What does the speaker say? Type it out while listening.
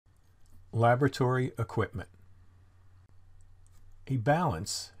Laboratory equipment. A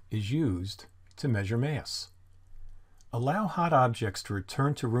balance is used to measure mass. Allow hot objects to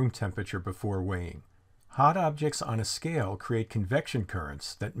return to room temperature before weighing. Hot objects on a scale create convection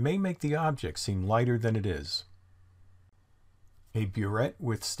currents that may make the object seem lighter than it is. A burette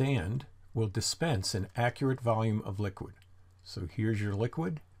with stand will dispense an accurate volume of liquid. So here's your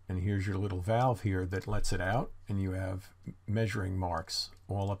liquid, and here's your little valve here that lets it out, and you have measuring marks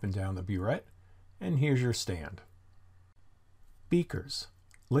all up and down the burette, and here's your stand. Beakers.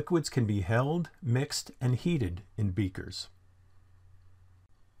 Liquids can be held, mixed, and heated in beakers.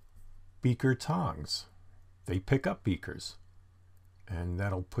 Beaker tongs. They pick up beakers, and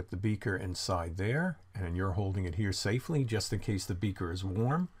that'll put the beaker inside there, and you're holding it here safely just in case the beaker is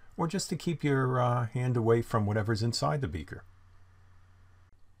warm, or just to keep your hand away from whatever's inside the beaker.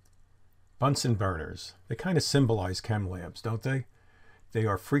 Bunsen burners. They kind of symbolize chem labs, don't they? They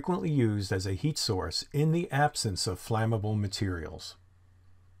are frequently used as a heat source in the absence of flammable materials.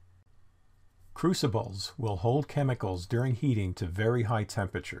 Crucibles will hold chemicals during heating to very high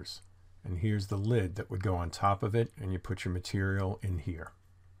temperatures. And here's the lid that would go on top of it, and you put your material in here.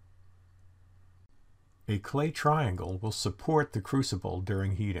 A clay triangle will support the crucible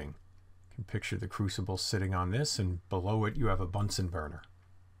during heating. You can picture the crucible sitting on this, and below it you have a Bunsen burner.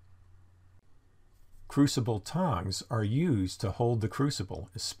 Crucible tongs are used to hold the crucible,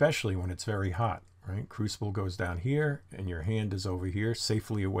 especially when it's very hot, right? Crucible goes down here, and your hand is over here,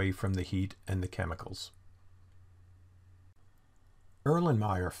 safely away from the heat and the chemicals.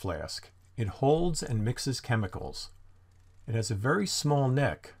 Erlenmeyer flask. It holds and mixes chemicals. It has a very small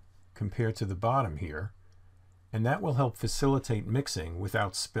neck compared to the bottom here, and that will help facilitate mixing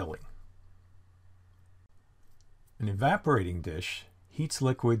without spilling. An evaporating dish heats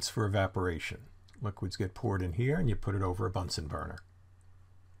liquids for evaporation. Liquids get poured in here, and you put it over a Bunsen burner.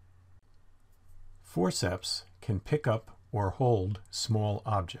 Forceps can pick up or hold small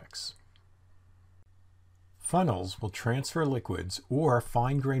objects. Funnels will transfer liquids or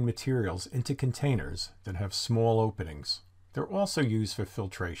fine-grained materials into containers that have small openings. They're also used for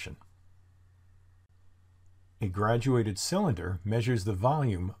filtration. A graduated cylinder measures the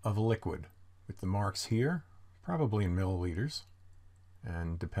volume of a liquid, with the marks here, probably in milliliters.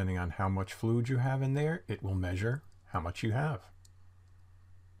 And depending on how much fluid you have in there, it will measure how much you have.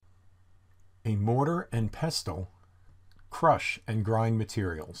 A mortar and pestle crush and grind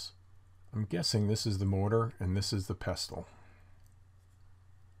materials. I'm guessing this is the mortar and this is the pestle.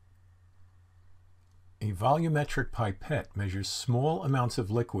 A volumetric pipette measures small amounts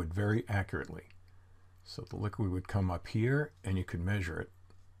of liquid very accurately. So the liquid would come up here and you could measure it.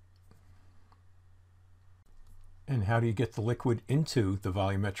 And how do you get the liquid into the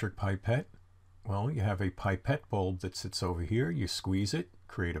volumetric pipette? Well, you have a pipette bulb that sits over here. You squeeze it,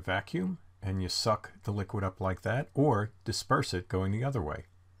 create a vacuum, and you suck the liquid up like that, or disperse it going the other way.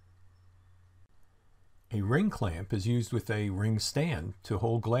 A ring clamp is used with a ring stand to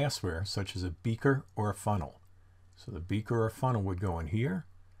hold glassware such as a beaker or a funnel. So the beaker or funnel would go in here,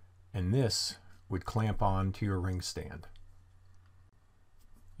 and this would clamp on to your ring stand.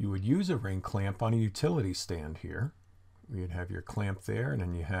 You would use a ring clamp on a utility stand here. You'd have your clamp there, and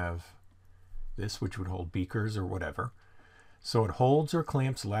then you have this, which would hold beakers or whatever. So it holds or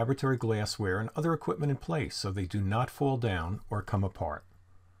clamps laboratory glassware and other equipment in place so they do not fall down or come apart.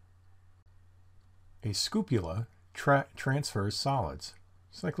 A scupula transfers solids.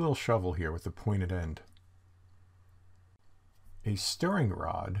 It's like a little shovel here with a pointed end. A stirring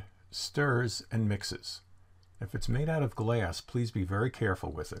rod stirs and mixes. If it's made out of glass, please be very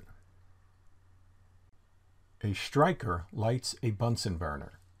careful with it. A striker lights a Bunsen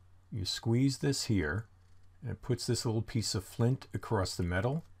burner. You squeeze this here, and it puts this little piece of flint across the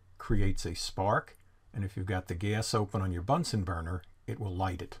metal, creates a spark, and if you've got the gas open on your Bunsen burner, it will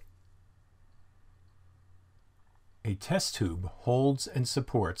light it. A test tube holds and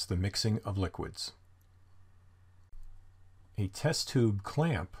supports the mixing of liquids. A test tube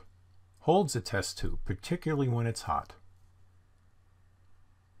clamp holds a test tube, particularly when it's hot.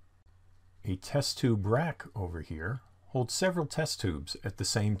 A test tube rack over here holds several test tubes at the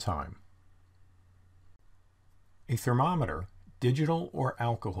same time. A thermometer, digital or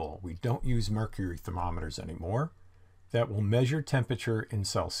alcohol, we don't use mercury thermometers anymore, that will measure temperature in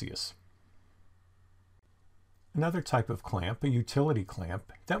Celsius. Another type of clamp, a utility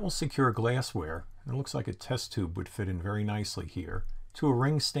clamp, that will secure glassware, and it looks like a test tube would fit in very nicely here, to a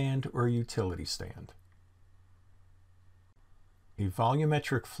ring stand or a utility stand. A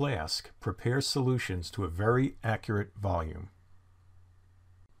volumetric flask prepares solutions to a very accurate volume.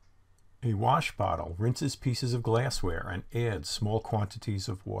 A wash bottle rinses pieces of glassware and adds small quantities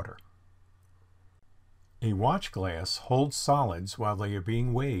of water. A watch glass holds solids while they are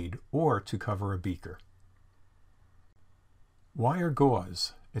being weighed or to cover a beaker. Wire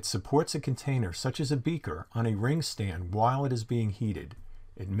gauze. It supports a container such as a beaker on a ring stand while it is being heated.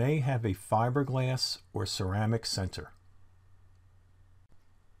 It may have a fiberglass or ceramic center.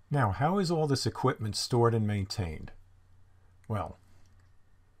 Now, how is all this equipment stored and maintained? Well,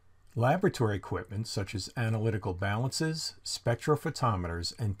 laboratory equipment such as analytical balances,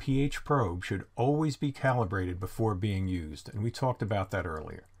 spectrophotometers, and pH probes should always be calibrated before being used, and we talked about that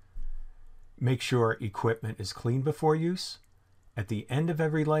earlier. Make sure equipment is clean before use. At the end of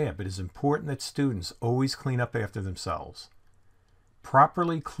every lab, it is important that students always clean up after themselves.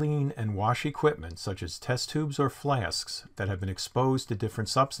 Properly clean and wash equipment such as test tubes or flasks that have been exposed to different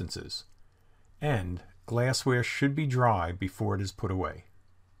substances. And glassware should be dry before it is put away.